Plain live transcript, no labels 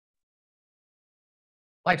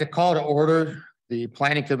I'd like to call to order the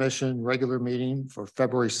Planning Commission regular meeting for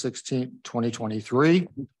February 16th, 2023.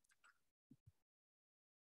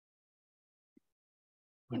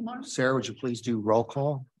 Sarah, would you please do roll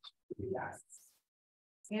call? Yes.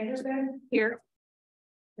 Anderson? Here.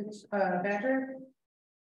 Badger?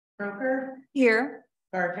 Broker? Here.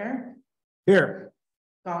 Gardner? Here.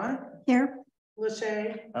 Gaunt? Here.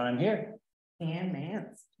 Lachey? I'm here. And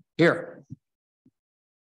Mance. Here.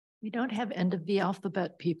 We don't have end of the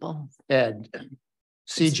alphabet people. Ed,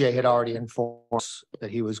 CJ had already informed us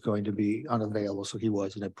that he was going to be unavailable, so he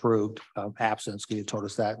was an approved absence. He had told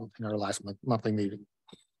us that in our last monthly meeting.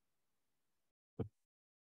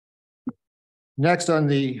 Next on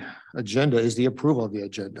the agenda is the approval of the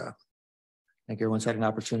agenda. I think everyone's had an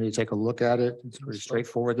opportunity to take a look at it. It's pretty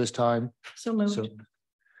straightforward this time. So moved. So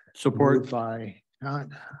support by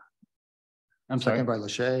I'm second by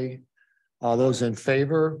Lachey. All those in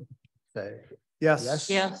favor? Say Yes. yes.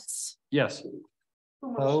 Yes. Yes.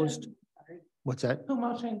 Opposed? What's that? Who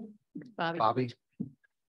motioned? Bobby. Bobby,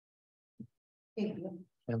 Thank you.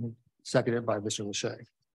 and seconded by Mr. Lachey.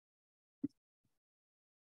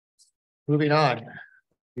 Moving on,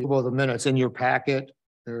 well, the minutes in your packet,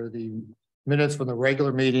 there are the minutes from the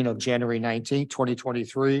regular meeting of January 19th,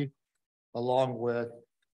 2023, along with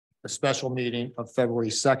a special meeting of February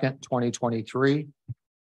 2nd, 2023.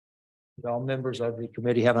 All members of the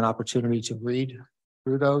committee have an opportunity to read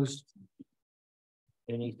through those.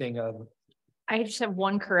 Anything of I just have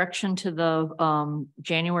one correction to the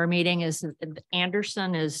January meeting is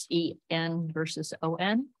Anderson is EN versus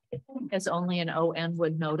ON. As only an ON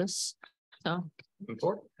would notice. So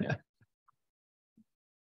yeah.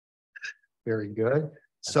 Very good.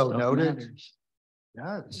 So noted.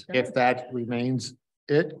 Yes. If that remains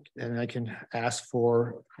it, and I can ask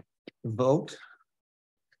for a vote.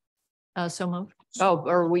 so moved. Oh,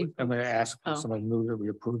 or we I'm going to ask Oh. somebody to move that we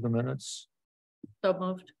approve the minutes. so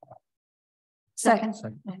moved. Second.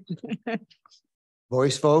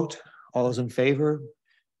 Voice vote. All those in favor?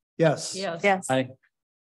 Yes. Yes. Yes.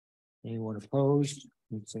 Anyone opposed?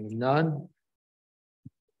 Seeing none.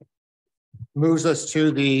 Moves us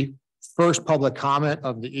to the first public comment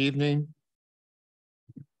of the evening.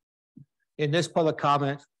 In this public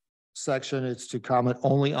comment section, it's to comment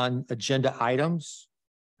only on agenda items.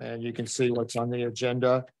 And you can see what's on the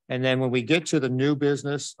agenda. And then when we get to the new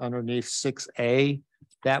business underneath 6A,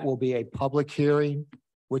 that will be a public hearing,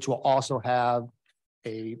 which will also have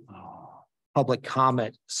a public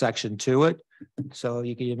comment section to it. So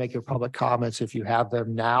you can make your public comments if you have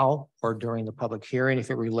them now or during the public hearing,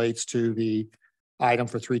 if it relates to the item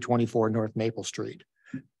for 324 North Maple Street.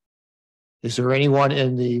 Is there anyone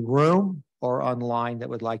in the room or online that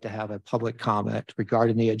would like to have a public comment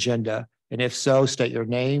regarding the agenda? And if so, state your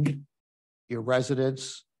name, your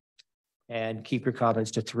residence, and keep your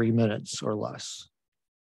comments to 3 minutes or less.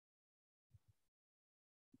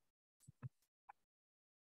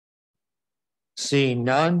 Seeing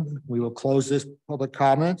none, we will close this public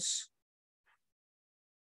comments.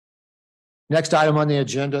 Next item on the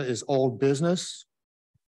agenda is old business.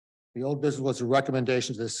 The old business was a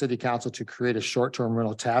recommendation to the city council to create a short-term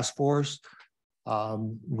rental task force.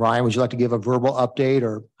 Ryan, would you like to give a verbal update,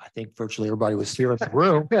 or I think virtually everybody was here in the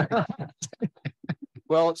room?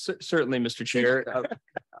 Well, certainly, Mr. Chair.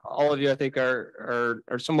 All of you, I think, are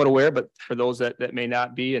somewhat aware, but for those that may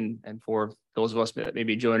not be, and for those of us that may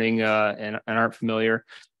be joining and aren't familiar,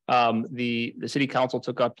 the city council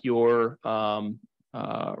took up your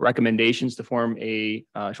recommendations to form a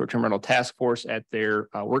short-term rental task force at their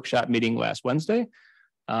workshop meeting last Wednesday.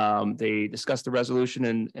 They discussed the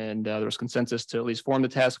resolution and there was consensus to at least form the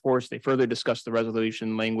task force. They further discussed the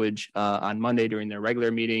resolution language on Monday during their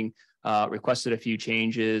regular meeting, requested a few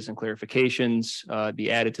changes and clarifications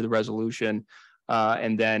be added to the resolution,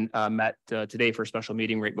 and then met today for a special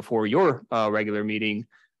meeting right before your regular meeting.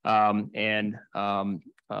 There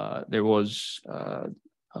was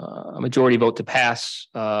a majority vote to pass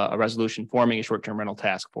a resolution forming a short-term rental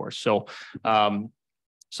task force.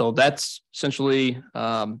 So that's essentially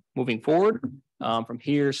moving forward. From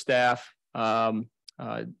here, staff already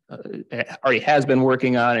has been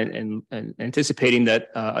working on and anticipating that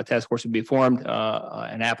a task force would be formed,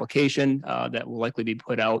 an application that will likely be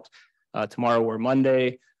put out tomorrow or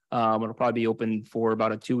Monday. It'll probably be open for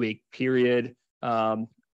about a 2-week period. Kind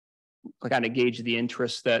of gauge the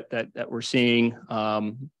interest that we're seeing.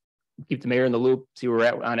 Keep the mayor in the loop, see where we're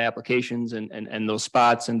at on applications and those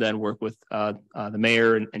spots, and then work with the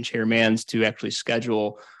mayor and chairmans to actually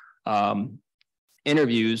schedule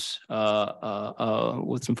interviews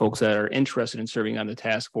with some folks that are interested in serving on the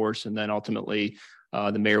task force, and then ultimately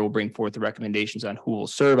the mayor will bring forth the recommendations on who will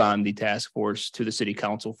serve on the task force to the city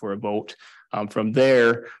council for a vote. From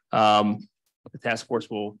there, the task force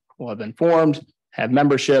will have been formed, have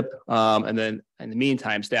membership, and then in the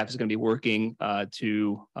meantime, staff is going to be working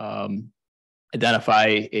to identify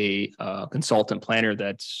a consultant planner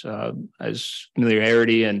that's has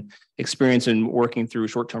familiarity and experience in working through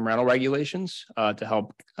short-term rental regulations to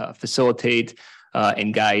help facilitate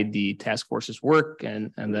and guide the task force's work.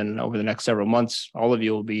 And then over the next several months, all of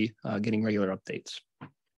you will be getting regular updates.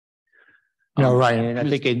 No, right, and I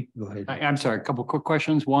think go ahead. I'm sorry, a couple quick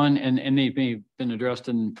questions. One, and they may have been addressed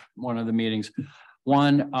in one of the meetings.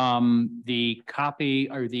 One, the copy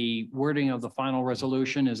or the wording of the final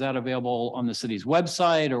resolution, is that available on the city's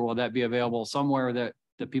website, or will that be available somewhere that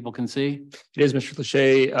people can see? It is, Mr.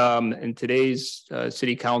 Lachey. In today's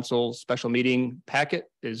city council special meeting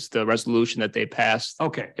packet is the resolution that they passed.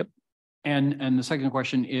 Okay. Yep. And the second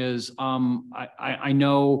question is, I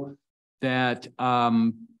know that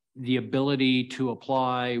the ability to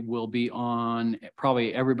apply will be on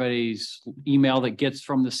probably everybody's email that gets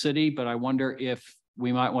from the city, but I wonder if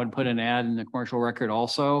we might want to put an ad in the commercial record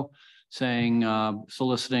also saying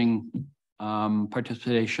soliciting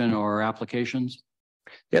participation or applications.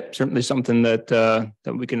 Yep, certainly something that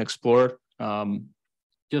that we can explore.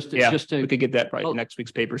 Just Yeah, to we could get that probably Oh. next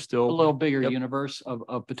week's paper a still. little bigger Yep. universe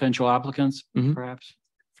of potential applicants, Mhm. perhaps.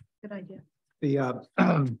 Good idea.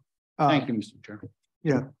 The, Thank you, Mr. Chair.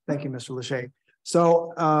 Yeah, thank you, Mr. Lachey.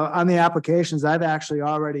 So on the applications, I've actually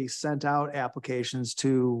already sent out applications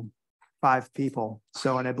to 5 people.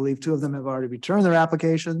 So, and I believe 2 of them have already returned their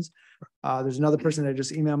applications. There's another person that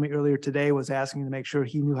just emailed me earlier today, was asking to make sure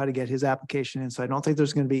he knew how to get his application in. So I don't think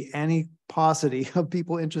there's going to be any paucity of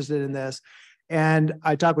people interested in this. And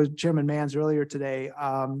I talked with Chairman Mans earlier today.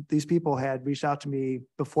 These people had reached out to me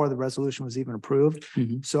before the resolution was even approved.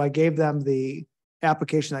 Mhm. So I gave them the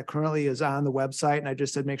application that currently is on the website. And I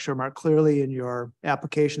just said, make sure mark clearly in your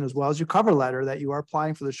application as well as your cover letter that you are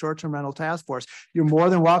applying for the short-term rental task force. You're more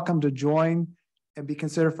than welcome to join and be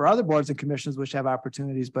considered for other boards and commissions which have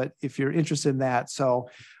opportunities. But if you're interested in that, so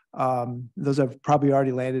those have probably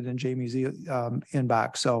already landed in Jamie's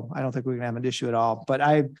inbox. So I don't think we're gonna have an issue at all. But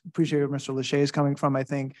I appreciate where Mr. Lachey is coming from. I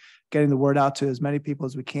think getting the word out to as many people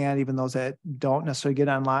as we can, even those that don't necessarily get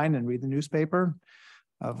online and read the newspaper,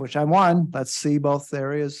 of which I'm one. Let's see both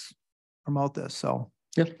areas promote this. So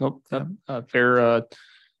Yeah, nope, fair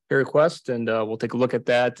request, and we'll take a look at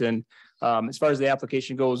that. And as far as the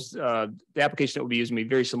application goes, the application that we'll be using will be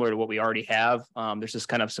very similar to what we already have. There's just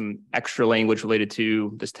kind of some extra language related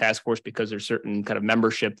to this task force because there's certain kind of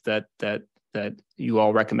membership that you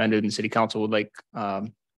all recommended and city council would like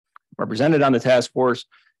represented on the task force.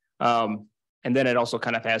 And then it also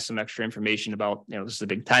kind of has some extra information about, this is a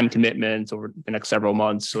big time commitment over the next several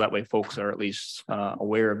months. So that way folks are at least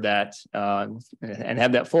aware of that and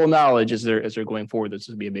have that full knowledge as they're going forward. This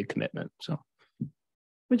would be a big commitment. So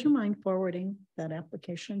Would you mind forwarding that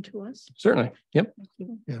application to us? certainly. Yep. Thank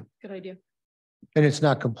you. Good idea. And it's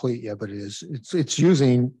not complete yet, but it is, it's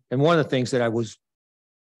using, and one of the things that I was,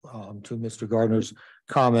 to Mr. Gardner's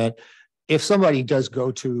comment, if somebody does go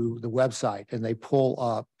to the website and they pull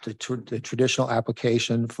up the traditional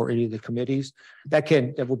application for any of the committees, that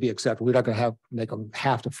will be accepted. We're not going to make them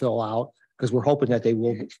have to fill out, because we're hoping that they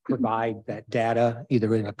will provide that data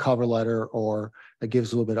either in a cover letter or that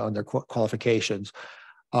gives a little bit on their qualifications.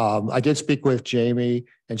 I did speak with Jamie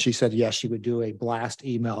and she said, yes, she would do a blast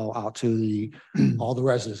email out to all the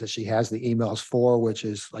residents that she has the emails for, which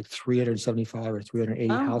is like 375 or 380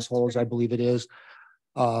 households, I believe it is.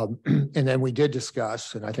 And then we did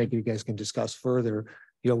discuss, and I think you guys can discuss further,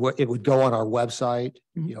 what it would go on our website,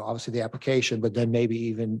 obviously the application, but then maybe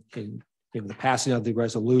even in the passing of the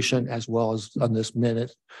resolution, as well as on this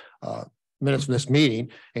minutes from this meeting,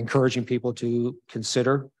 encouraging people to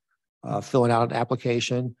consider filling out an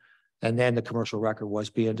application. And then the commercial record was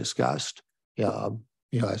being discussed,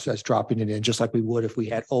 as dropping it in, just like we would if we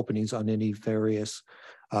had openings on any various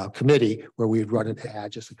committee where we'd run an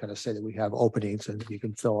ad just to kind of say that we have openings and you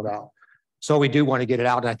can fill it out. So we do want to get it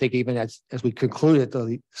out. And I think even as we concluded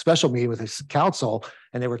the special meeting with this council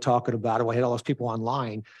and they were talking about it, we had all those people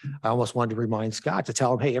online. I almost wanted to remind Scott to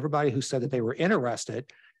tell them, hey, everybody who said that they were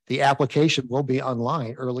interested, the application will be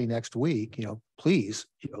online early next week. Please,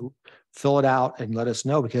 fill it out and let us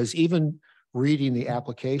know, because even reading the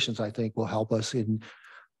applications, I think will help us in,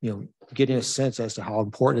 getting a sense as to how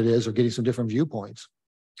important it is or getting some different viewpoints.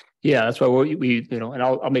 Yeah, that's why we and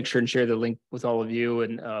I'll make sure and share the link with all of you.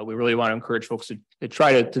 And we really want to encourage folks to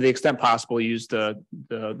try to the extent possible, use the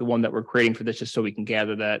one that we're creating for this, just so we can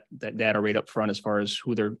gather that data right up front as far as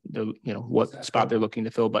who they're what spot they're looking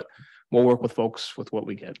to fill. But we'll work with folks with what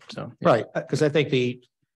we get. So. yeah. Right, because I think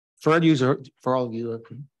for all of you,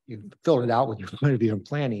 you filled it out with your point of view and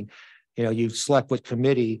planning, you select what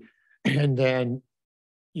committee and then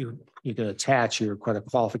you can attach your kind of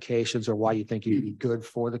qualifications or why you think you'd be good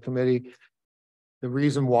for the committee. The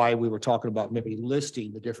reason why we were talking about maybe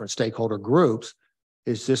listing the different stakeholder groups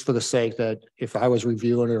is just for the sake that if I was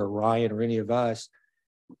reviewing it or Ryan or any of us,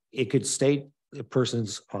 it could state the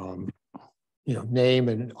person's name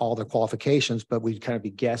and all their qualifications, but we'd kind of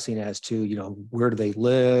be guessing as to, where do they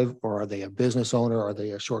live, or are they a business owner? Are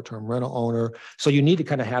they a short-term rental owner? So you need to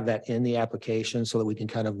kind of have that in the application so that we can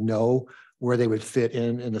kind of know where they would fit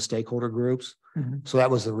in the stakeholder groups. Mhm. So that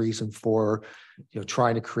was the reason for,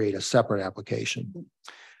 trying to create a separate application.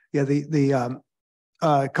 Yeah,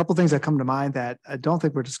 a couple things that come to mind that I don't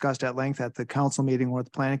think were discussed at length at the council meeting or the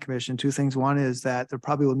planning commission. Two things. One is that there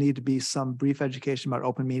probably will need to be some brief education about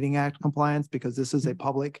Open Meeting Act compliance because this is a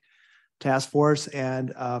public task force.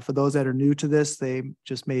 And for those that are new to this, they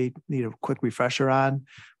just may need a quick refresher on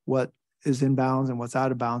what is in bounds and what's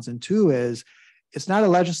out of bounds. And two is it's not a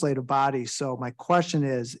legislative body. So my question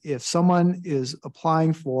is, if someone is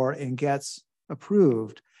applying for and gets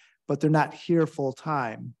approved, but they're not here full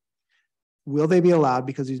time, will they be allowed,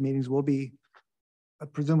 because these meetings will be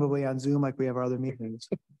presumably on Zoom like we have our other meetings,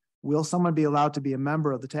 will someone be allowed to be a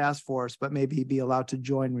member of the task force, but maybe be allowed to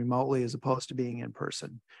join remotely as opposed to being in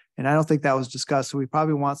person? And I don't think that was discussed. So we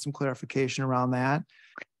probably want some clarification around that.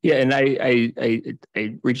 Yeah, and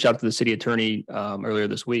I reached out to the city attorney earlier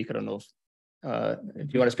this week. I don't know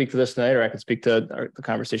if you want to speak to this tonight, or I can speak to the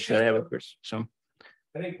conversation that I have with Chris. So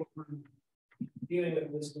I think what we're dealing with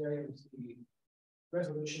in this area is the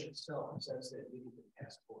resolution itself says that the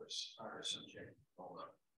task force are subject to all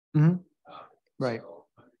of. Mhm. Right.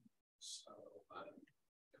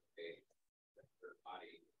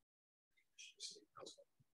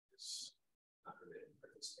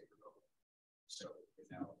 So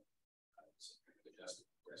without adjusted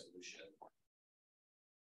resolution.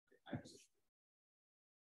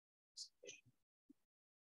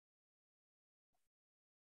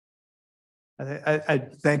 I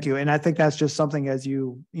thank you. And I think that's just something as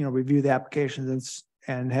you review the applications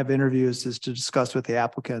and have interviews is to discuss with the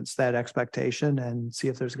applicants that expectation and see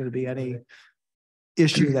if there's going to be any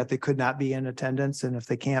issue that they could not be in attendance. And if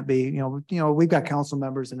they can't be, we've got council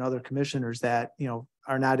members and other commissioners that,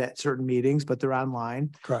 are not at certain meetings, but they're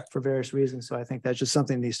online. Correct. For various reasons. So I think that's just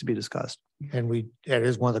something that needs to be discussed. And that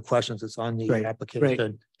is one of the questions that's on the Right,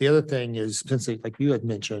 application. The other thing is, since like you had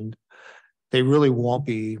mentioned, they really won't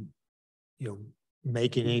be,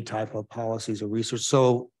 making any type of policies or research.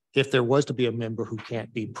 So if there was to be a member who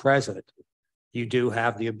can't be present, you do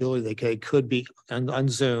have the ability, they could be on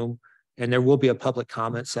Zoom, and there will be a public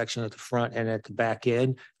comment section at the front and at the back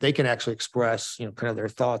end. They can actually express, kind of their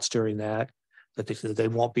thoughts during that they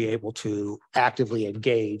won't be able to actively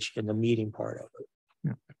engage in the meeting part of it.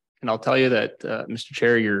 And I'll tell you that, Mr.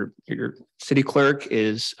 Chair, your city clerk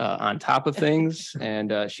is on top of things,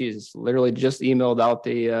 and she's literally just emailed out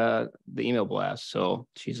the email blast. So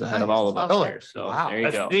she's ahead of all of us Oh, there. So wow. there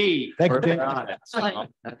you go. Thank We're you, on it. So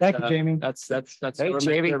Thank you, Jamie. That's Hey,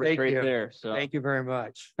 Jamie, thank right you. there. So Thank you very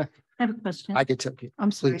much. I have a question. I could tell you,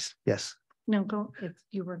 I'm sorry. please. Yes. No, go, if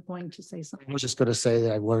you were going to say I something. was just going to say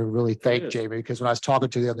that I want to really thank Good. Jamie, because when I was talking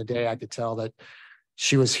to her the other day, I could tell that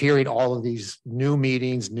she was hearing all of these new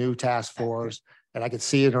meetings, new task force, and I could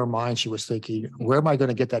see in her mind, she was thinking, where am I going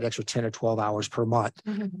to get that extra 10 or 12 hours per month?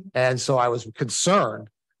 And so I was concerned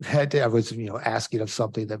that I was, asking of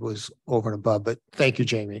something that was over and above, but thank you,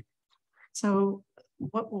 Jamie. So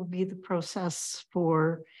what will be the process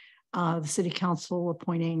for the city council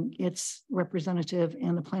appointing its representative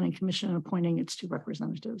and the planning commission appointing its two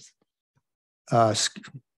representatives?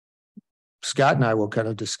 Scott and I will kind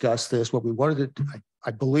of discuss this. What we wanted to, I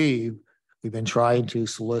believe we've been trying to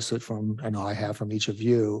solicit from, I know I have from each of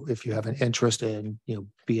you, if you have an interest in,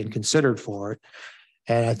 being considered for it.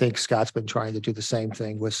 And I think Scott's been trying to do the same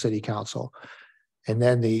thing with city council. And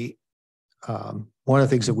then one of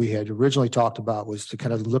the things that we had originally talked about was to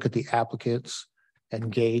kind of look at the applicants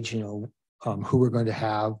and gauge, who we're going to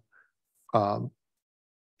have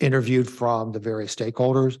interviewed from the various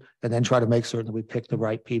stakeholders, and then try to make certain that we pick the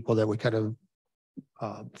right people that would kind of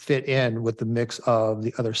fit in with the mix of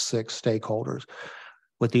the other 6 stakeholders,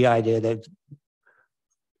 with the idea that,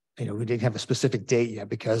 we didn't have a specific date yet,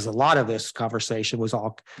 because a lot of this conversation was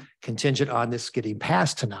all contingent on this getting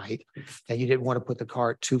passed tonight, and you didn't want to put the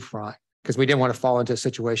cart too front, because we didn't want to fall into a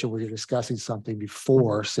situation where you're discussing something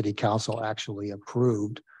before city council actually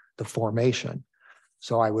approved the formation.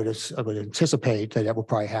 So I would anticipate that will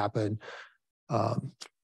probably happen.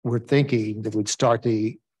 We're thinking that we'd start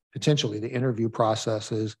the potentially the interview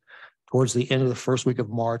process is towards the end of the first week of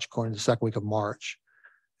March, going to the second week of March.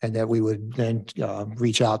 And that we would then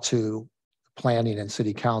reach out to planning and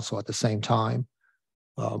city council at the same time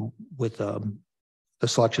with the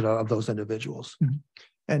selection of those individuals.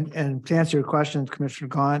 And to answer your question, Commissioner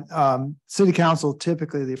Gaunt, city council,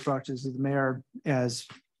 typically the approach is the mayor, as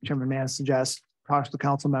Chairman Mann suggests, talks to the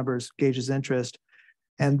council members, gauges interest,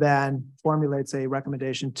 and then formulates a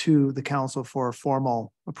recommendation to the council for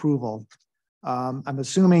formal approval. I'm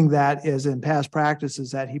assuming that is in past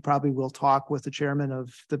practices that he probably will talk with the chairman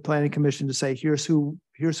of the planning commission to say, here's who,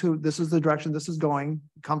 this is the direction this is going,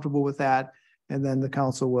 comfortable with that. And then the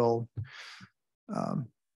council will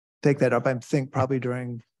take that up. I think probably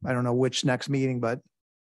during, I don't know which next meeting, but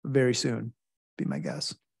very soon, be my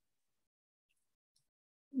guess.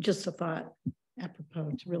 Just a thought, apropos,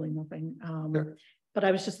 it's really nothing. Sure. But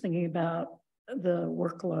I was just thinking about the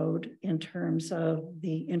workload in terms of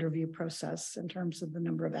the interview process, in terms of the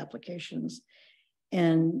number of applications,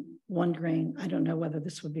 and wondering, I don't know whether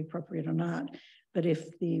this would be appropriate or not, but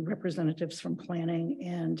if the representatives from planning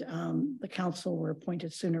and the council were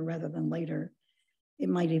appointed sooner rather than later, it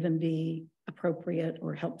might even be appropriate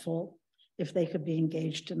or helpful if they could be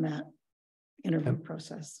engaged in that interview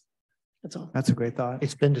process. That's all. That's a great thought.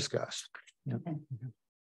 It's been discussed. Yeah. Okay.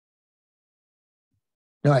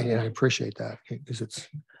 No, I appreciate that because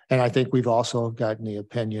and I think we've also gotten the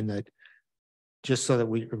opinion that just so that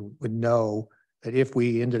we would know that if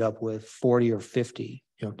we ended up with 40 or 50,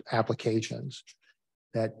 applications,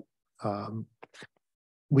 that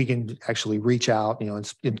we can actually reach out,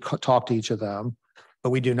 and talk to each of them,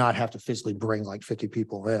 but we do not have to physically bring like 50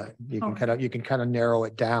 people in. You can kind of narrow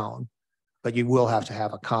it down, but you will have to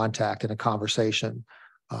have a contact and a conversation.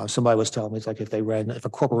 Somebody was telling me it's like if a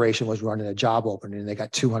corporation was running a job opening and they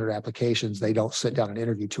got 200 applications, they don't sit down and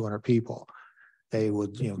interview 200 people. They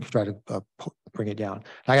would, try to bring it down.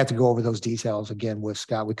 I got to go over those details again with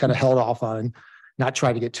Scott. We kind of held off on not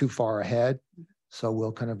trying to get too far ahead. So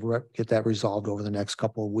we'll kind of get that resolved over the next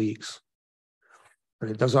couple of weeks.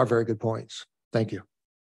 But those are very good points. Thank you.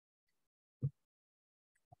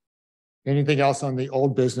 Anything else on the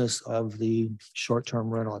old business of the short-term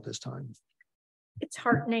rental at this time? It's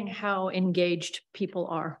heartening how engaged people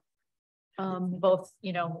are. Both,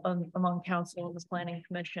 among council and the planning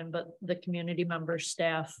commission, but the community members,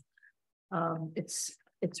 staff. It's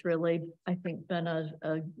really, I think, been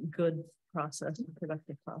a good process, a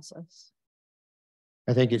productive process.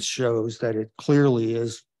 I think it shows that it clearly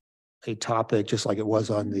is a topic, just like it was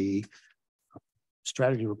on the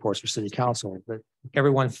strategy reports for city council, but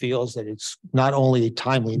everyone feels that it's not only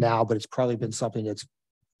timely now, but it's probably been something that's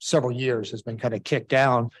several years has been kind of kicked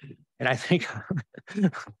down. And I think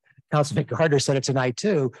Councilman Gardner said it tonight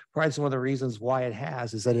too. Probably one of the reasons why it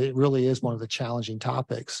has is that it really is one of the challenging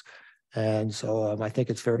topics. And so I think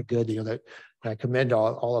it's very good, that I commend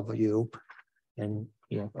all of you and,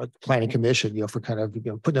 planning commission, for kind of,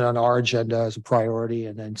 putting it on our agenda as a priority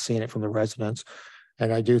and then seeing it from the residents.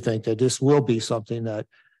 And I do think that this will be something that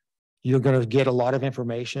you're going to get a lot of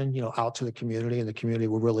information, out to the community, and the community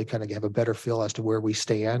will really kind of have a better feel as to where we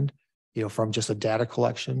stand, from just a data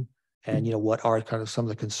collection and, what are kind of some of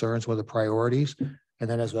the concerns, what are the priorities. And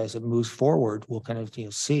then as it moves forward, we'll kind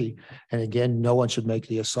of, see. And again, no one should make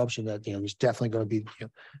the assumption that, there's definitely going to be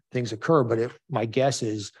things occur. But my guess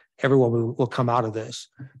is everyone will come out of this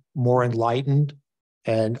more enlightened.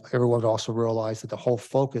 And everyone will also realize that the whole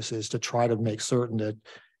focus is to try to make certain that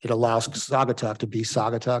it allows Saugatuck to be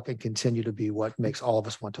Saugatuck and continue to be what makes all of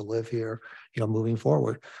us want to live here, moving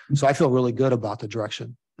forward. So I feel really good about the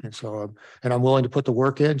direction. And so, and I'm willing to put the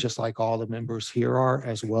work in, just like all the members here are,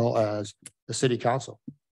 as well as the city council.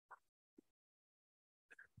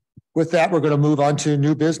 With that, we're going to move on to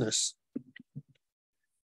new business.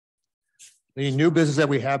 The new business that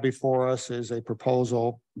we have before us is a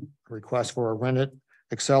proposal request for a rented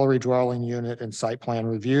auxiliary dwelling unit and site plan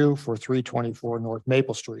review for 324 North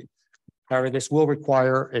Maple Street. However, this will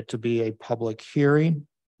require it to be a public hearing.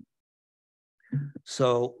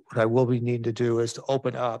 So what I will be needing to do is to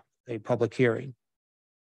open up a public hearing.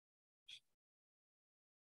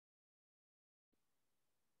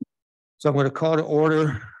 So I'm going to call to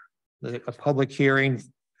order a public hearing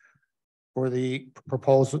for the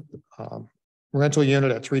proposed rental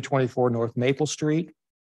unit at 324 North Maple Street.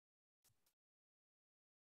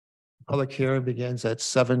 Public hearing begins at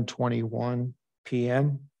 7:21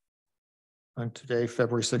 p.m. on today,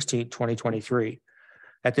 February 16, 2023.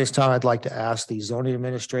 At this time, I'd like to ask the zoning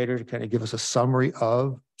administrator to kind of give us a summary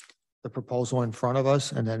of the proposal in front of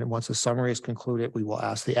us. And then once the summary is concluded, we will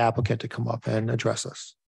ask the applicant to come up and address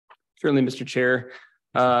us. Certainly, Mr. Chair.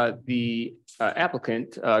 The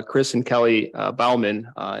applicant, Chris and Kelly Bauman,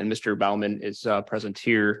 and Mr. Bauman is present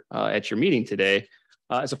here at your meeting today,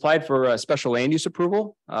 has applied for a special land use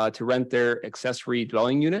approval to rent their accessory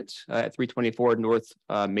dwelling unit at 324 North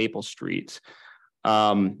Maple Street.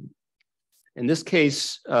 In this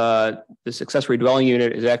case, this accessory dwelling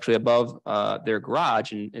unit is actually above their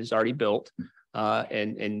garage and is already built.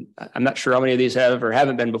 And I'm not sure how many of these have or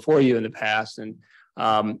haven't been before you in the past. And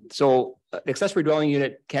so the accessory dwelling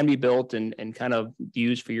unit can be built and kind of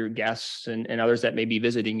used for your guests and others that may be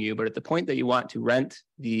visiting you. But at the point that you want to rent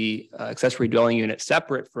the accessory dwelling unit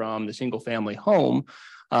separate from the single family home,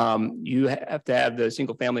 you have to have the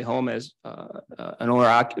single family home as an owner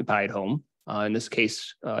occupied home. In this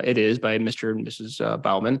case, it is by Mr. and Mrs.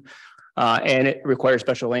 Bauman. And it requires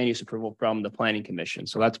special land use approval from the Planning Commission.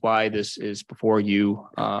 So that's why this is before you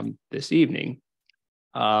this evening.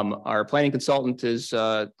 Our planning consultant has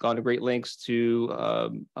gone to great lengths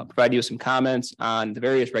to provide you with some comments on the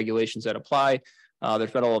various regulations that apply.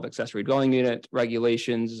 There's federal accessory dwelling unit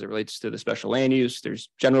regulations as it relates to the special land use. There's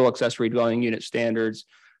general accessory dwelling unit standards.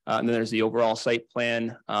 And then there's the overall site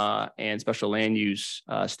plan and special land use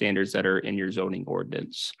standards that are in your zoning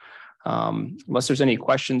ordinance. Unless there's any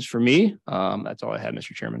questions for me, that's all I have,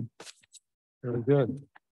 Mr. Chairman. Very good.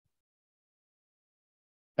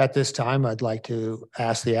 At this time, I'd like to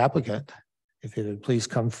ask the applicant if he would please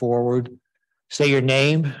come forward, say your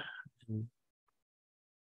name,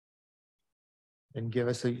 and give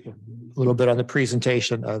us a little bit on the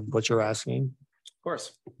presentation of what you're asking. Of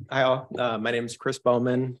course. Hi all. My name is Chris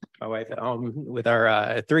Bowman, my wife at home with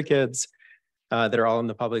our 3 kids that are all in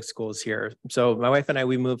the public schools here. So my wife and I,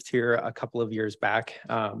 we moved here a couple of years back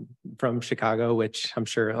from Chicago, which I'm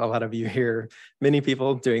sure a lot of you hear many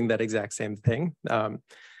people doing that exact same thing.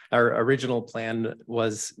 Our original plan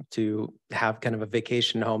was to have kind of a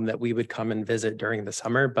vacation home that we would come and visit during the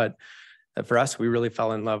summer. But for us, we really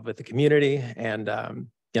fell in love with the community and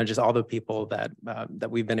just all the people that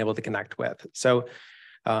we've been able to connect with. So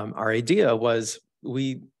our idea was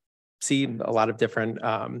we see a lot of different,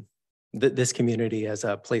 this community as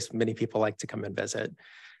a place many people like to come and visit.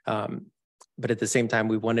 But at the same time,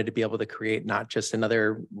 we wanted to be able to create not just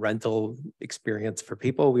another rental experience for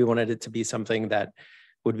people. We wanted it to be something that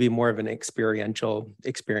would be more of an experiential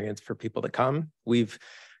experience for people to come. We've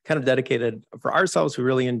kind of dedicated for ourselves. We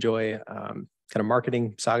really enjoy kind of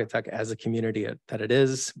marketing Saugatuck as a community that it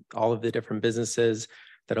is, all of the different businesses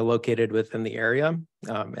that are located within the area.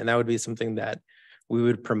 And that would be something that we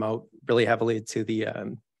would promote really heavily to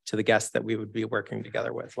the guests that we would be working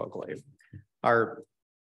together with locally. Our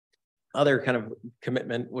other kind of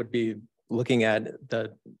commitment would be looking at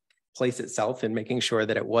the place itself and making sure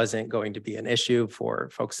that it wasn't going to be an issue for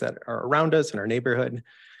folks that are around us in our neighborhood.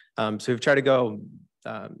 So we've tried to go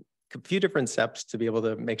a few different steps to be able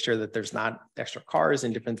to make sure that there's not extra cars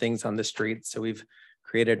and different things on the street. So we've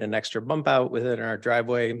created an extra bump out within our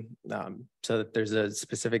driveway so that there's a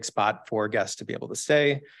specific spot for guests to be able to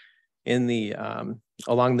stay. In the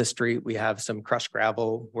along the street, we have some crushed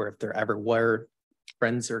gravel where if there ever were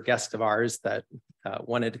friends or guests of ours that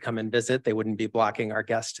wanted to come and visit, they wouldn't be blocking our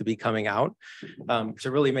guests to be coming out. So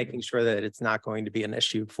really making sure that it's not going to be an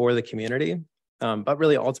issue for the community. But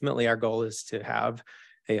really, ultimately, our goal is to have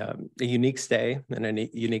a unique stay and a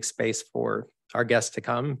unique space for our guests to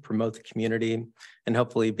come, promote the community, and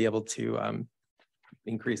hopefully be able to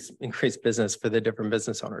increase business for the different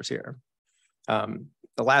business owners here.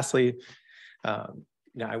 But lastly,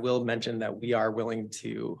 I will mention that we are willing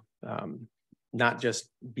to not just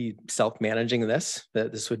be self-managing this,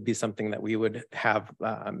 that this would be something that we would have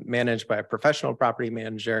managed by a professional property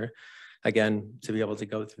manager, again, to be able to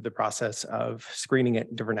go through the process of screening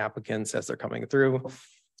at different applicants as they're coming through,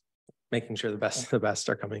 making sure the best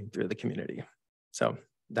are coming through the community. So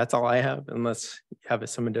that's all I have, unless you have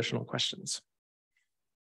some additional questions.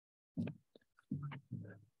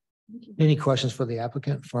 Any questions for the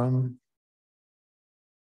applicant from?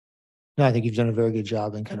 No, I think you've done a very good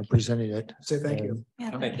job in kind of presenting it. Say thank you.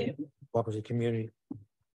 Yeah, Thank you. Welcome to the community.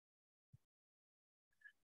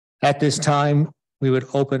 At this time, we would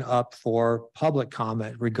open up for public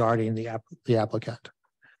comment regarding the applicant.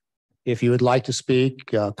 If you would like to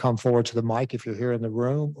speak, come forward to the mic if you're here in the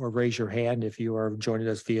room, or raise your hand if you are joining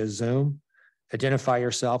us via Zoom. Identify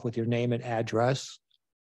yourself with your name and address.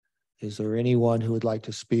 Is there anyone who would like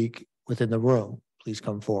to speak within the room? Please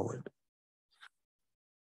come forward.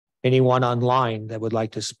 Anyone online that would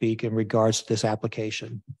like to speak in regards to this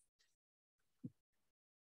application?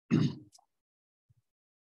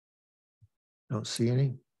 Don't see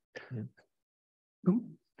any.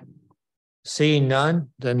 Seeing none,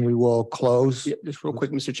 then we will close. Yeah, just real quick,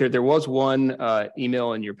 Mr. Chair, there was one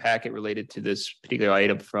email in your packet related to this particular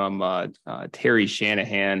item from Terry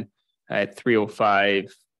Shanahan at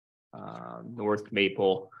 305 North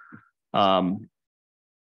Maple.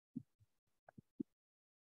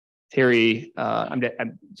 Terry,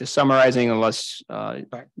 I'm just summarizing unless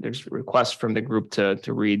there's requests from the group to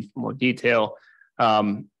read more detail.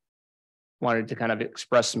 Wanted to kind of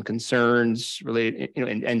express some concerns related,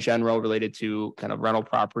 in general related to kind of rental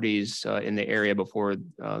properties in the area before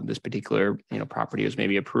this particular, property was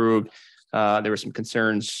maybe approved. There were some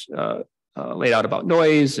concerns laid out about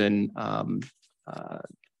noise and kind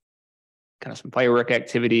of some firework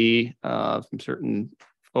activity from certain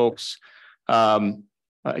folks.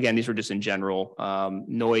 Again, these were just in general.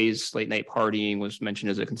 Noise, late night partying was mentioned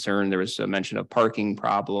as a concern. There was a mention of parking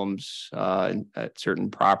problems at certain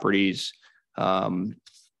properties on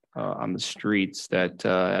the streets that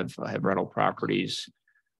have rental properties.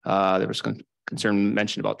 There was concern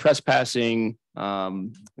mentioned about trespassing,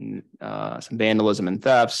 and, some vandalism and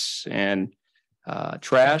thefts, and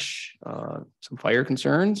trash, some fire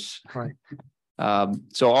concerns. Right.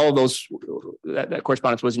 So all of those, that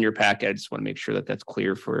correspondence was in your packet. I just want to make sure that that's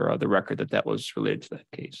clear for the record that was related to that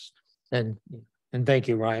case. And thank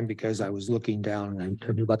you, Ryan, because I was looking down and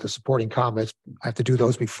I knew about the supporting comments. I have to do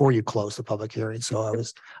those before you close the public hearing. So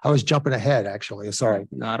I was jumping ahead, actually. Sorry.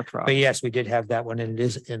 Not a problem. But yes, we did have that one and it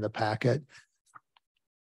is in the packet.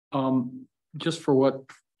 Just for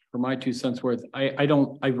my 2 cents worth, I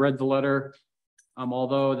read the letter.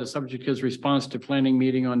 Although the subject is response to planning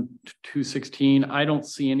meeting on 2/16, I don't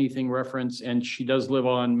see anything reference, and she does live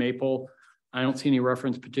on Maple. I don't see any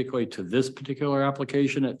reference particularly to this particular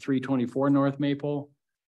application at 324 North Maple.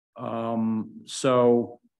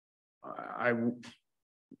 So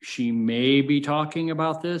she may be talking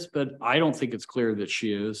about this, but I don't think it's clear that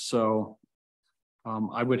she is. So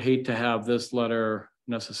I would hate to have this letter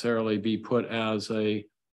necessarily be put as a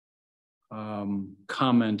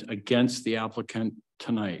comment against the applicant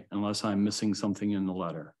tonight, unless I'm missing something in the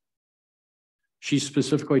letter. She's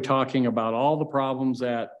specifically talking about all the problems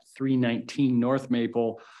at 319 North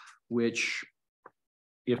Maple, which,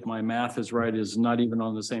 if my math is right, is not even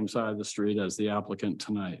on the same side of the street as the applicant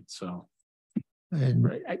tonight. So, And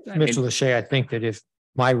Mr. Lachey, I think that if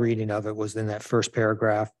my reading of it was in that first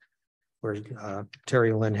paragraph where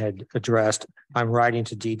Terry Lynn had addressed, I'm writing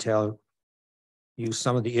to detail use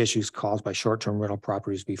some of the issues caused by short-term rental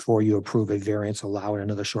properties before you approve a variance allowing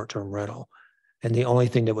another short-term rental. And the only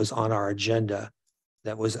thing that was on our agenda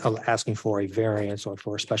that was asking for a variance or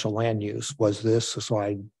for a special land use was this.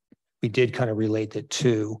 So we did kind of relate it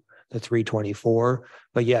to the 324.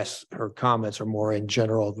 But yes, her comments are more in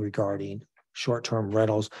general regarding short-term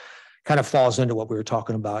rentals. Kind of falls into what we were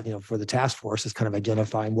talking about, for the task force is kind of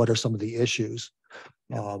identifying what are some of the issues.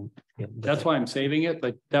 that's why I'm saving it,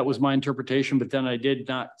 but that was my interpretation. But then I did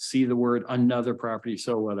not see the word another property.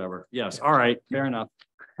 So whatever. Yes. All right. Fair enough.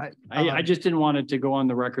 I just didn't want it to go on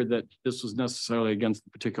the record that this was necessarily against the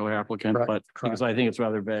particular applicant, but because I think it's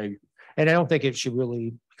rather vague. And I don't think it should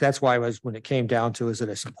really, that's why when it came down to, is it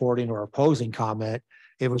a supporting or opposing comment?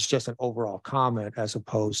 It was just an overall comment as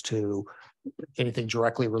opposed to anything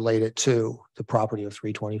directly related to the property of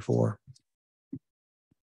 324.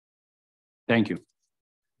 Thank you.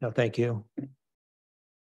 No, thank you.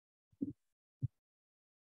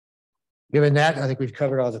 Given that, I think we've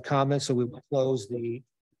covered all the comments, so we will close the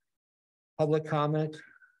public comment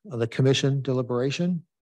of the commission deliberation.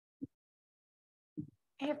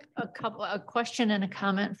 I have a question and a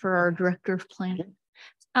comment for our director of planning.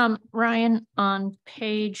 Ryan, on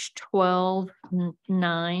page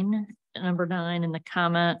 12(9), number 9 in the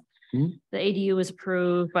comment, the ADU is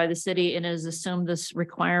approved by the city and is assumed this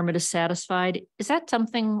requirement is satisfied. Is that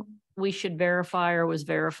something we should verify or was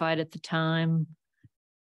verified at the time?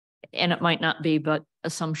 And it might not be, but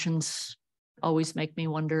assumptions always make me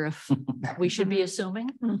wonder if we should be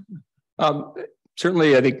assuming.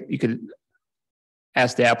 Certainly, I think you could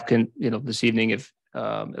ask the applicant, this evening if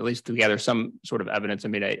at least to gather some sort of evidence. I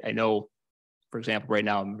mean, I know, for example, right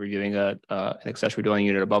now I'm reviewing an accessory dwelling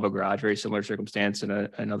unit above a garage, very similar circumstance in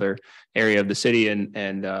another area of the city,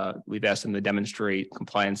 and we've asked them to demonstrate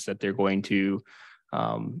compliance, that they're going to,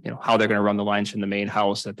 how they're going to run the lines from the main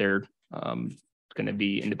house, that they're going to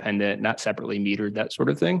be independent, not separately metered, that sort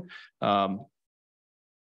of thing.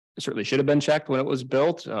 It certainly should have been checked when it was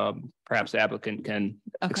built. Perhaps the applicant can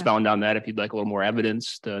expound on that if you'd like a little more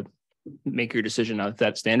evidence to make your decision on if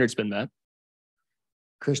that standard's been met.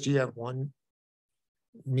 Chris, do you have 1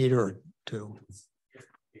 meter or 2?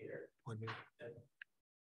 1 meter.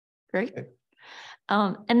 Great.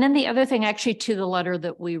 And then the other thing actually to the letter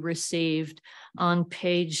that we received on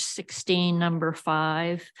page 16, number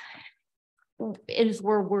 5, is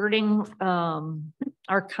we're wording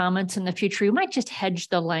our comments in the future. You might just hedge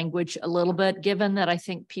the language a little bit, given that I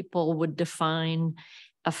think people would define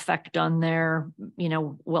effect on their,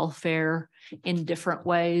 welfare in different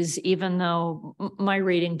ways, even though my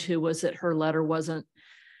reading too was that her letter wasn't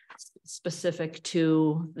specific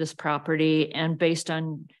to this property, and based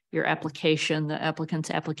on your application, the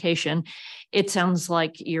applicant's application, it sounds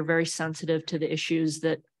like you're very sensitive to the issues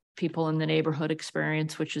that people in the neighborhood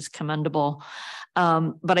experience, which is commendable.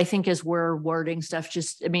 But I think as we're wording stuff,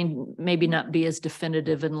 maybe not be as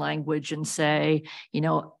definitive in language and say,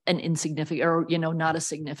 an insignificant or, not a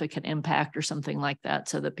significant impact or something like that,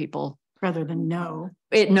 so that people Rather than no.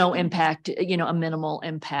 no impact, a minimal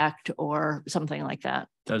impact or something like that.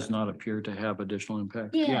 Does not appear to have additional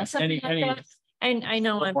impact. Yeah, something Any like that. I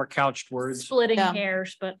know I'm more couched words? splitting Yeah.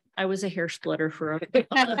 hairs, but I was a hair splitter for a.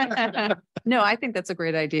 No, I think that's a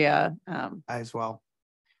great idea. I as well.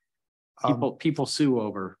 People sue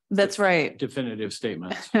over That's right. definitive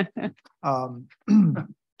statements.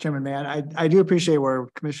 Chairman Mann, I do appreciate where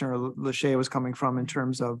Commissioner Lachey was coming from in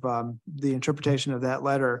terms of the interpretation of that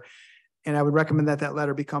letter. And I would recommend that that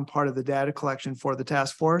letter become part of the data collection for the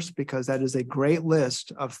task force, because that is a great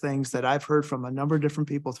list of things that I've heard from a number of different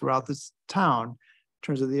people throughout this town in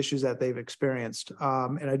terms of the issues that they've experienced.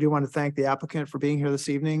 And I do want to thank the applicant for being here this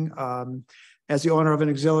evening. As the owner of an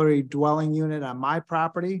auxiliary dwelling unit on my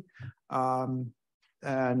property, and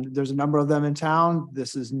there's a number of them in town,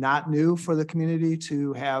 this is not new for the community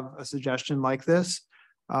to have a suggestion like this.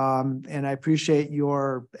 And I appreciate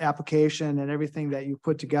your application and everything that you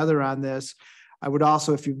put together on this. I would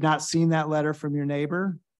also, if you've not seen that letter from your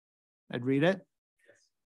neighbor, I'd read it.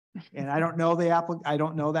 And I don't know I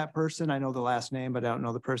don't know that person. I know the last name, but I don't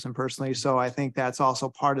know the person personally. So I think that's also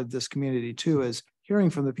part of this community too, is hearing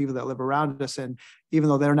from the people that live around us. And even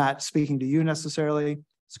though they're not speaking to you necessarily,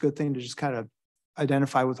 it's a good thing to just kind of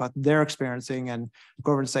identify with what they're experiencing and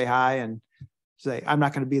go over and say hi and say, I'm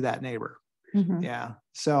not going to be that neighbor. Mhm. Yeah.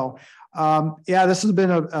 So, this has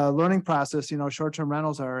been a learning process. Short-term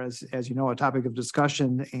rentals are, as you know, a topic of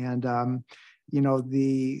discussion. And,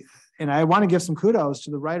 and I want to give some kudos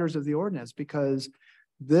to the writers of the ordinance, because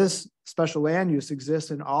this special land use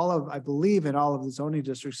exists in I believe in all of the zoning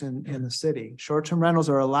districts in the city. Short-term rentals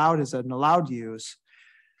are allowed as an allowed use,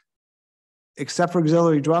 except for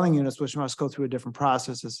auxiliary dwelling units, which must go through a different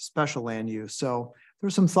process as a special land use. So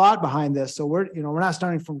there's some thought behind this. So we're not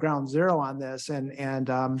starting from ground zero on this, and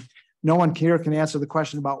no one here can answer the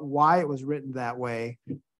question about why it was written that way.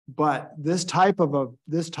 But this type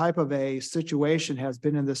of a situation has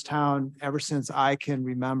been in this town ever since I can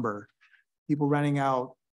remember. People renting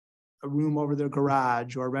out a room over their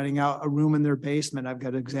garage or renting out a room in their basement. I've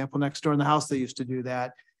got an example next door in the house that used to do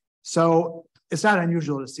that. So it's not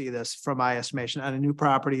unusual to see this, from my estimation, on a new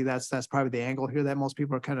property. That's probably the angle here that most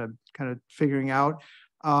people are kind of figuring out.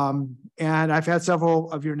 And I've had several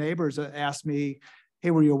of your neighbors ask me,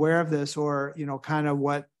 hey, were you aware of this? Or, kind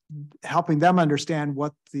of helping them understand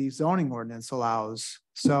what the zoning ordinance allows.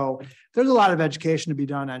 So there's a lot of education to be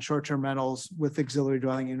done on short-term rentals with auxiliary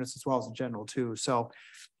dwelling units as well as in general too. So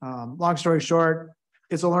long story short,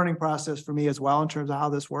 it's a learning process for me as well in terms of how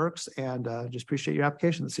this works, and just appreciate your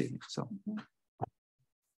application this evening. So.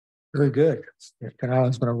 Very good. And I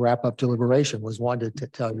was going to wrap up deliberation, wanted to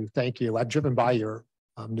tell you, thank you. I've driven by your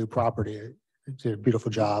new property. It's a beautiful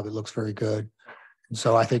job. It looks very good. And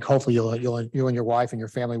so I think hopefully you and your wife and your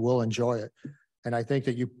family will enjoy it. And I think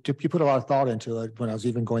that you put a lot of thought into it when I was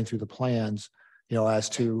even going through the plans, as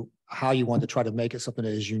to how you want to try to make it something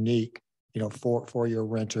that is unique, for your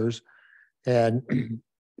renters. And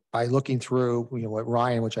by looking through, what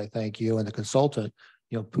Ryan, which I thank you, and the consultant,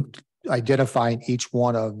 identifying each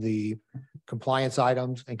one of the compliance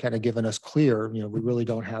items and kind of giving us clear, we really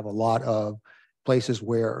don't have a lot of places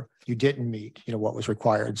where you didn't meet, what was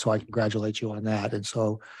required. So I congratulate you on that. And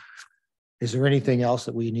so is there anything else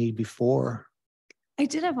that we need before? I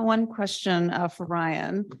did have one question for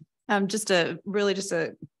Ryan. Just a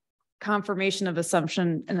confirmation of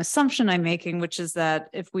an assumption I'm making, which is that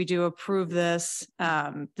if we do approve this,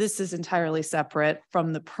 this is entirely separate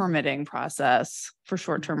from the permitting process for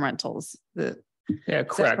short-term rentals. Yeah,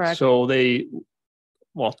 correct. So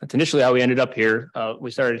that's initially how we ended up here. We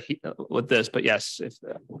started with this, but yes, if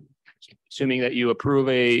assuming that you approve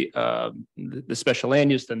the special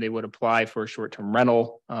land use, then they would apply for a short-term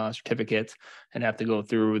rental certificate and have to go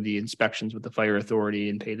through the inspections with the fire authority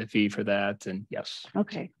and pay the fee for that. And yes.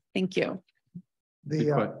 Okay, thank you.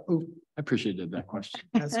 I appreciated that question.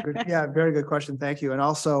 That's good. Yeah, very good question. Thank you. And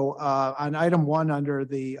also, on item 1 under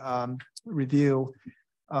the, review,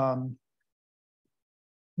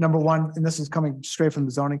 number 1, and this is coming straight from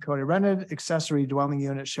the zoning code, a rented accessory dwelling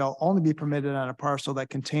unit shall only be permitted on a parcel that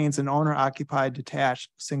contains an owner occupied detached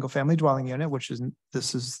single family dwelling unit, which is,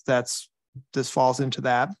 this falls into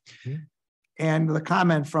that. And the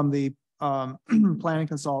comment from the planning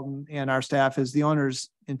consultant and our staff is the owners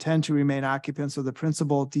intend to remain occupants of the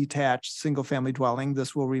principal detached single family dwelling.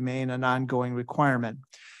 This will remain an ongoing requirement.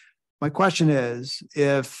 My question is,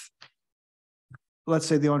 if let's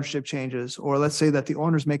say the ownership changes, or let's say that the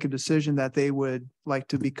owners make a decision that they would like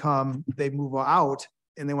to they move out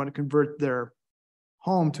and they want to convert their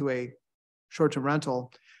home to a short-term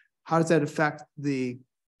rental, how does that affect the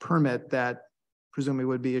permit that presumably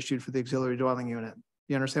would be issued for the auxiliary dwelling unit?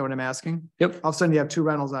 You understand what I'm asking? Yep. All of a sudden you have 2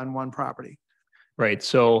 rentals on one property. Right.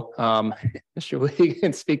 So, Mr. Lee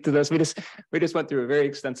can speak to this. We just went through a very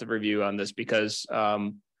extensive review on this because,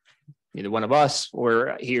 neither one of us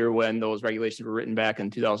were here when those regulations were written back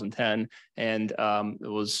in 2010. And,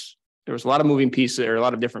 there was a lot of moving pieces, or a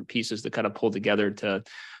lot of different pieces that kind of pulled together to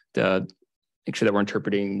make sure that we're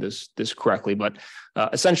interpreting this correctly. But,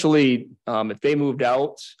 essentially, if they moved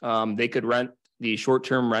out, they could rent the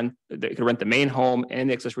short-term rent, they could rent the main home and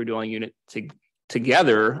the accessory dwelling unit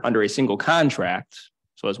together under a single contract.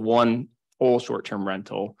 So as one whole short-term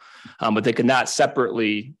rental, but they could not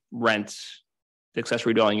separately rent the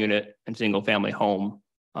accessory dwelling unit and single family home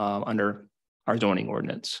under our zoning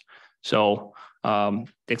ordinance. So the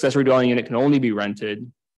accessory dwelling unit can only be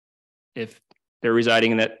rented if they're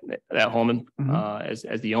residing in that home as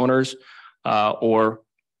the owners, or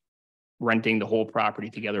renting the whole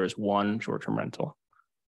property together as one short-term rental.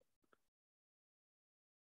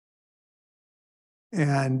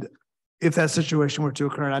 And if that situation were to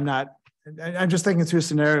occur, and I'm just thinking through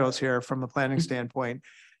scenarios here from a planning standpoint.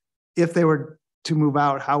 If they were to move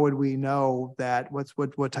out, how would we know that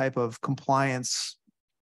what type of compliance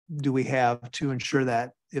do we have to ensure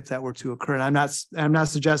that if that were to occur? And I'm not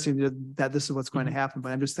suggesting that this is what's going to happen,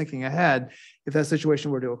 but I'm just thinking ahead. If that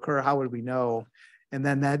situation were to occur, how would we know? And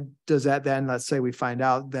then let's say we find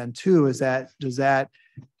out then too, does that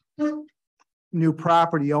new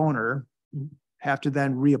property owner have to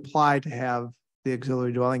then reapply to have the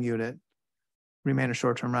auxiliary dwelling unit remain a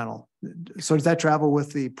short-term rental? So does that travel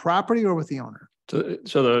with the property or with the owner?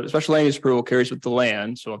 So the special land use approval carries with the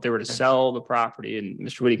land. So if they were to sell the property, and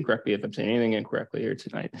Mr. Whitty can correct me if I'm saying anything incorrectly here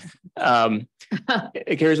tonight,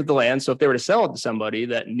 it carries with the land. So if they were to sell it to somebody,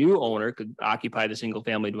 that new owner could occupy the single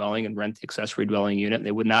family dwelling and rent the accessory dwelling unit, and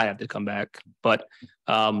they would not have to come back. But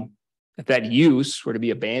if that use were to be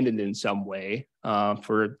abandoned in some way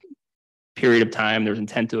for a period of time, there's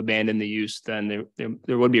intent to abandon the use, then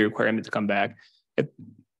there would be a requirement to come back.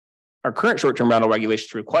 Our current short-term rental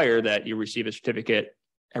regulations require that you receive a certificate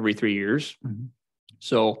every 3 years.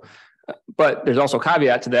 So, but there's also a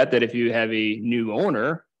caveat to that if you have a new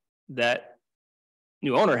owner, that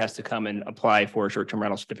new owner has to come and apply for a short-term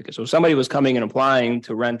rental certificate. So if somebody was coming and applying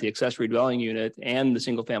to rent the accessory dwelling unit and the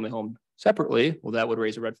single family home separately, well, that would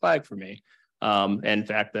raise a red flag for me. And in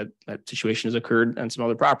fact, that situation has occurred on some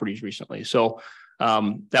other properties recently. So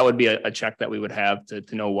that would be a check that we would have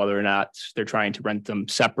to know whether or not they're trying to rent them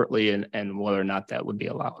separately and whether or not that would be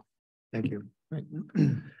allowed. Thank you. Right.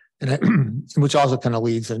 And which also kind of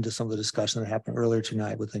leads into some of the discussion that happened earlier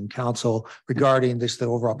tonight within council regarding the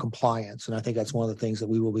overall compliance. And I think that's one of the things that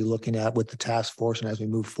we will be looking at with the task force. And as we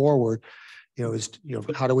move forward,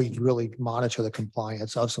 how do we really monitor the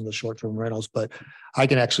compliance of some of the short-term rentals? But I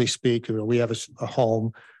can actually speak, we have a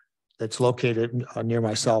home that's located near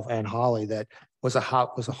myself and Holly that was a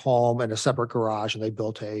home and a separate garage, and they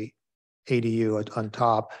built a ADU on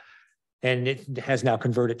top, and it has now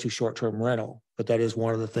converted to short-term rental. But that is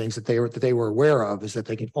one of the things that they were aware of, is that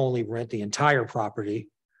they can only rent the entire property,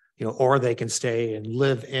 or they can stay and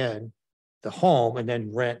live in the home and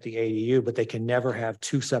then rent the ADU, but they can never have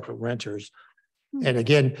 2 separate renters. And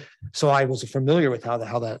again, so I was familiar with how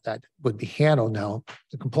that would be handled. Now,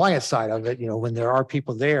 the compliance side of it, when there are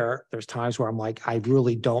people there's times where I'm like, I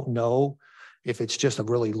really don't know if it's just a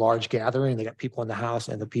really large gathering, they got people in the house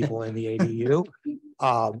and the people in the ADU.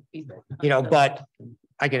 But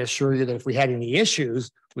I can assure you that if we had any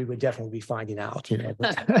issues, we would definitely be finding out,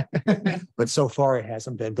 but so far it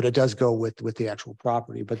hasn't been, but it does go with the actual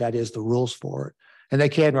property, but that is the rules for it. And they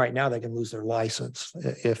can lose their license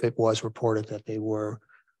if it was reported that they were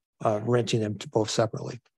renting them to both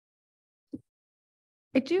separately.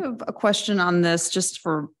 I do have a question on this, just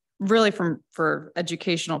for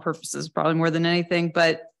educational purposes, probably more than anything,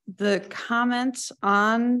 but the comment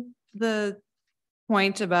on the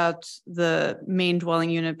point about the main dwelling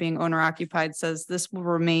unit being owner occupied says this will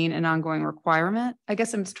remain an ongoing requirement. I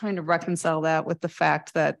guess I'm just trying to reconcile that with the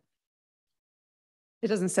fact that it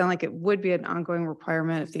doesn't sound like it would be an ongoing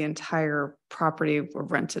requirement if the entire property were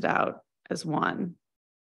rented out as one.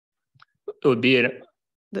 It would be an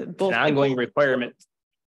Both ongoing requirement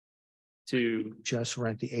to Just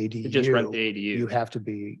rent the ADU. just rent the You ADU. have to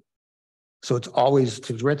be, so it's always,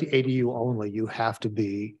 to rent the ADU only, you have to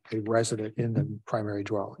be a resident in the primary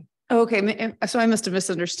dwelling. Okay, so I must have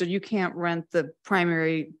misunderstood. You can't rent the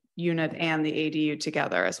primary unit and the ADU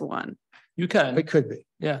together as one. You can, It could be.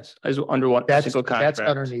 yes, as under one That's, single that's contract.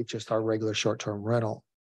 underneath just our regular short-term rental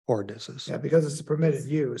ordinances. Yeah, because it's a permitted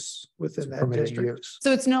use within that Permitted district. use.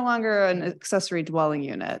 So it's no longer an accessory dwelling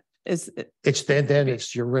unit, is it? It's then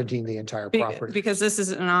it's, you're renting the entire property. Because this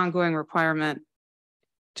is an ongoing requirement.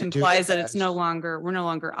 To do Implies that it's that. no longer, we're no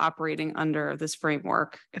longer operating under this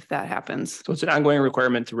framework if that happens. So it's an ongoing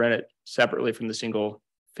requirement to rent it separately from the single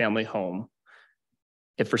family home.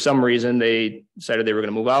 If for some reason they decided they were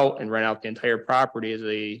going to move out and rent out the entire property as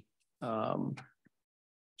a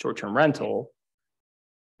short-term rental.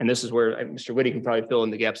 And this is where Mr. Whitty can probably fill in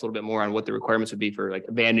the gaps a little bit more on what the requirements would be for like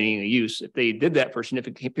abandoning the use. If they did that for a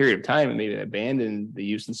significant period of time and maybe abandoned the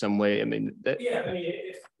use in some way, I mean, that, Yeah, I mean,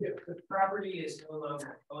 if the property is no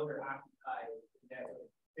longer owner occupied, that would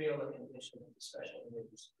fail the condition of the special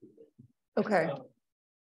use. Okay.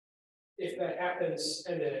 If that happens,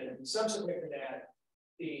 and then subsequent to that,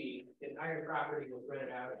 the entire property was rented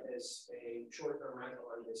out as a short-term rental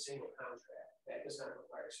under a single contract, that does not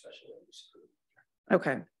require special use.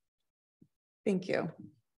 Okay. Thank you.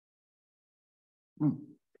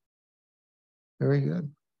 Very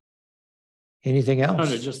good. Anything No, no,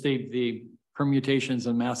 else? just the permutations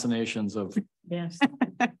and machinations of, Yes.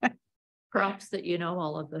 Props that you know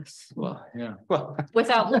all of this well, yeah. well,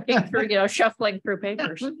 without looking through, shuffling through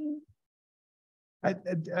papers.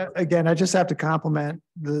 Again, I just have to compliment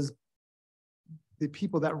the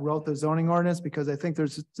people that wrote the zoning ordinance, because I think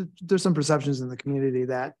there's some perceptions in the community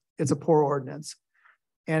that it's a poor ordinance.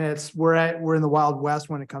 And we're in the Wild West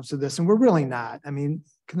when it comes to this, and we're really not. I mean,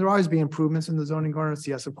 can there always be improvements in the zoning ordinance?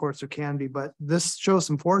 Yes, of course there can be, but this shows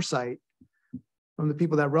some foresight from the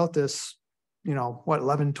people that wrote this,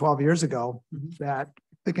 11, 12 years ago, that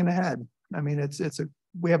thinking ahead. I mean,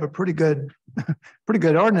 we have a pretty good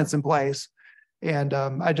ordinance in place. And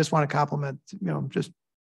I just want to compliment,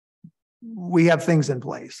 we have things in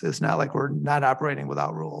place. It's not like we're not operating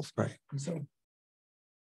without rules. Right. So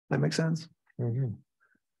that makes sense. Mhm.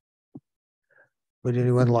 Would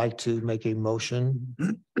anyone like to make a motion?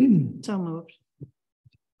 So moved.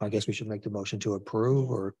 I guess we should make the motion to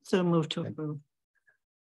approve, or So moved to approve.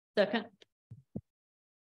 Second,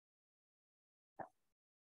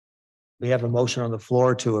 we have a motion on the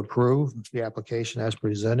floor to approve the application as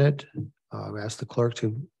presented. Ask the clerk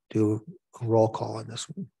to do a roll call on this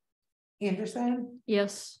one. Anderson,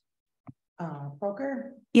 yes.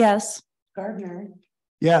 Poker, Yes. Gardner,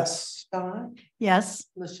 Yes. Dawn, Yes.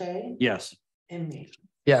 Lachey, Yes. and me.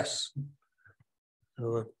 Yes.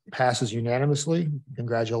 So it passes unanimously.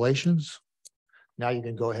 Congratulations. Now you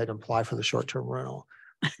can go ahead and apply for the short-term rental.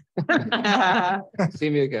 see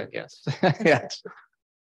me again, yes. Yes.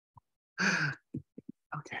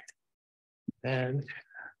 Okay. And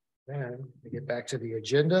then we get back to the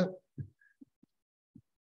agenda.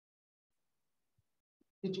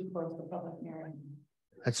 Did you close the public hearing?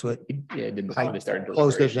 That's what Yeah, it did before they started.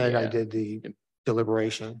 closed it, then I Yeah. did the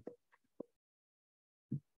deliberation.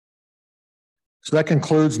 So that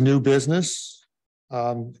concludes new business.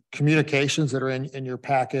 Communications that are in your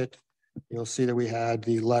packet. You'll see that we had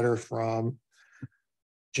the letter from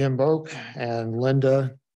Jim Boak and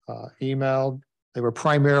Linda emailed. They were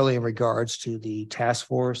primarily in regards to the task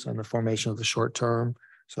force and the formation of the short term.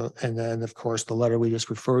 So, and then, of course, the letter we just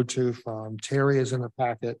referred to from Terry is in the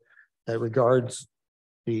packet that regards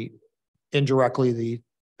the indirectly the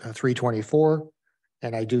 324.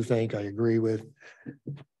 And I do think I agree with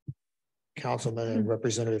Councilman and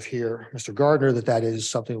Representative here, Mr. Gardner, that is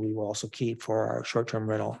something we will also keep for our short-term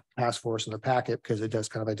rental task force in the packet, because it does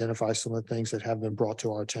kind of identify some of the things that have been brought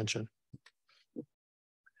to our attention.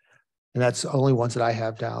 And that's the only ones that I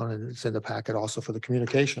have down, and it's in the packet also for the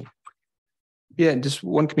communication. Yeah, and just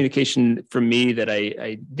one communication from me that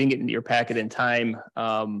I didn't get into your packet in time,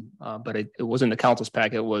 but it wasn't the council's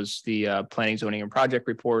packet, it was the planning, zoning, and project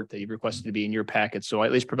report that you requested to be in your packet. So I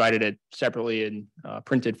at least provided it separately in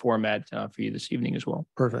printed format for you this evening as well.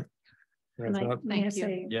 Perfect. And I, may I Thank you.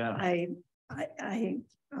 say, Yeah.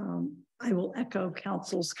 I will echo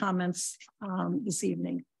council's comments this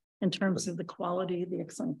evening. in terms of the quality, the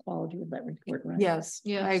excellent quality of that report, right? Yes,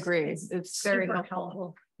 Yeah, I agree. It's very Super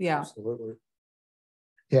helpful. yeah. Absolutely.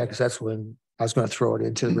 Yeah, because that's when I was going to throw it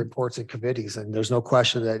into the reports and committees, and there's no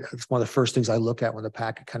question that it's one of the first things I look at when the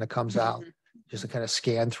packet kind of comes out, just to kind of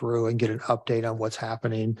scan through and get an update on what's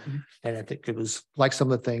happening. And I think it was like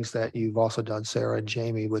some of the things that you've also done, Sarah and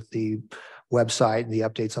Jamie, with the website and the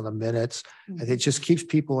updates on the minutes. And it just keeps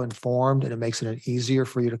people informed and it makes it easier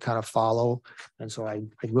for you to kind of follow. And so I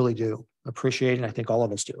really do appreciate it. And I think all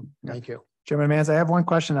of us do. Thank you. Chairman Mans, I have one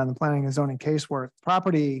question on the planning and zoning casework.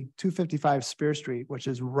 Property 255 Spear Street, which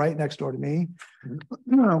is right next door to me.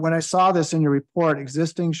 When I saw this in your report,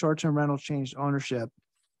 existing short-term rental changed ownership.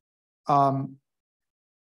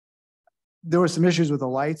 There were some issues with the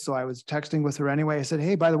lights, so I was texting with her anyway. I said,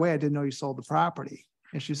 hey, by the way, I didn't know you sold the property.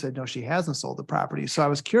 And she said, no, she hasn't sold the property. So I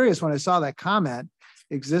was curious when I saw that comment,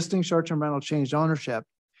 existing short-term rental changed ownership.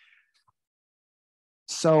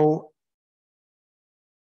 So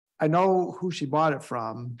I know who she bought it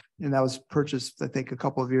from, and that was purchased, I think, a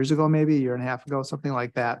couple of years ago, maybe a year and a half ago, something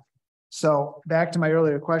like that. So back to my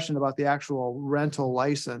earlier question about the actual rental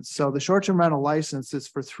license. So the short-term rental license is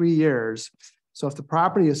for 3 years. So if the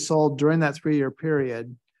property is sold during that 3-year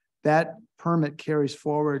period, that permit carries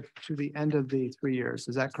forward to the end of the 3 years.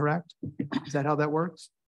 Is that correct? Is that how that works?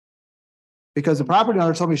 Because the property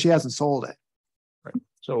owner told me she hasn't sold it.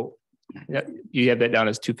 So yeah, you have that down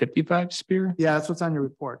as 255 Spear? Yeah, that's what's on your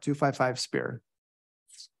report, 255 Spear.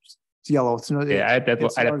 It's yellow. It's no. Yeah, I'd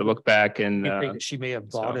have to look back and, You think she may have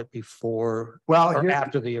bought it before Well, or here-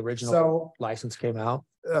 after the original so license came out?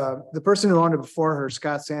 the person who owned it before her,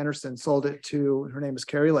 Scott Sanderson, sold it to, her name is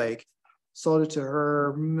Carrie Lake, sold it to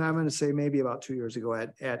her, I'm going to say maybe about 2 years ago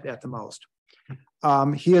at the most.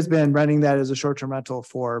 He has been renting that as a short-term rental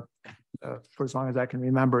for as long as I can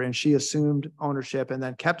remember, and she assumed ownership and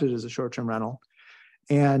then kept it as a short-term rental.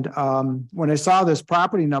 And when I saw this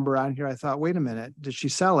property number on here, I thought, wait a minute, did she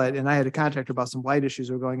sell it? And I had to contact her about some light issues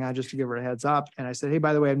that were going on just to give her a heads up. And I said, hey,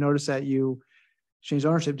 by the way, I've noticed that you changed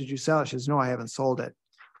ownership. Did you sell it? She says, no, I haven't sold it.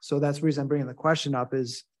 So that's the reason I'm bringing the question up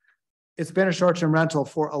is it's been a short-term rental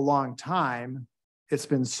for a long time. It's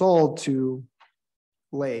been sold to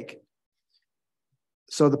Lake.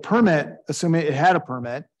 So the permit, assuming it had a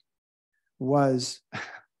permit, was,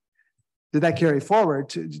 did that carry forward?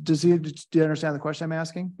 Do you understand the question I'm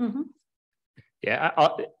asking? yeah,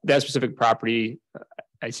 that specific property,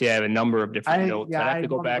 I see I have a number of different notes. I'd have to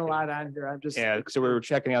go back. A lot on here. I'm just. Yeah, so we were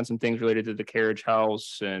checking on some things related to the carriage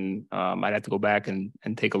house and I'd have to go back and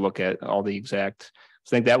take a look at all the exact. I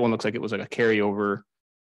think that one looks like it was like a carryover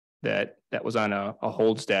that was on a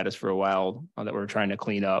hold status for a while that we're trying to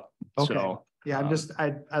clean up. Okay. So Yeah,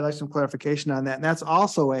 I'd like some clarification on that. And that's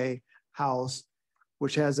also a house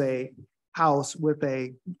which has a house with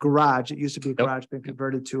a garage. It used to be a garage, been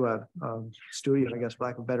converted to a studio, I guess, for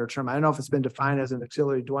lack of a better term. I don't know if it's been defined as an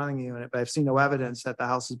auxiliary dwelling unit, but I've seen no evidence that the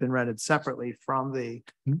house has been rented separately from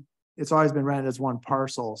it's always been rented as one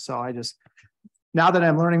parcel. So now that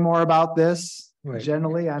I'm learning more about this, Right.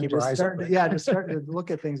 generally, I'm Keep our just eyes starting, open. just starting to look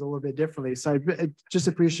at things a little bit differently. So I just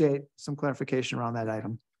appreciate some clarification around that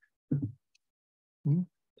item.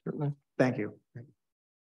 Certainly. Thank you.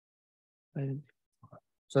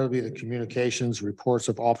 So it'll be the communications, reports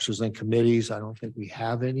of officers and committees. I don't think we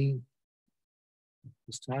have any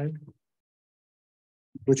this time.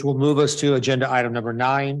 Which will move us to agenda item number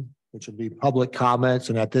 9, which will be public comments.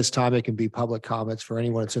 And at this time, it can be public comments for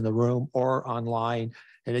anyone that's in the room or online.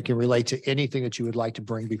 And it can relate to anything that you would like to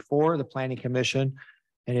bring before the Planning Commission.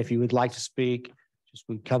 And if you would like to speak, just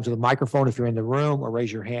come to the microphone if you're in the room, or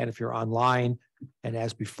raise your hand if you're online. And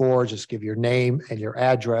as before, just give your name and your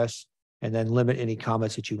address, and then limit any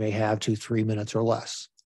comments that you may have to 3 minutes or less.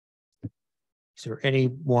 Is there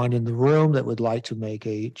anyone in the room that would like to make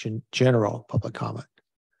a general public comment?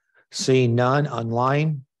 Seeing none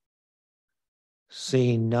online.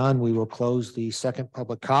 Seeing none, we will close the second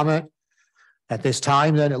public comment. At this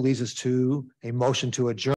time, then it leads us to a motion to adjourn.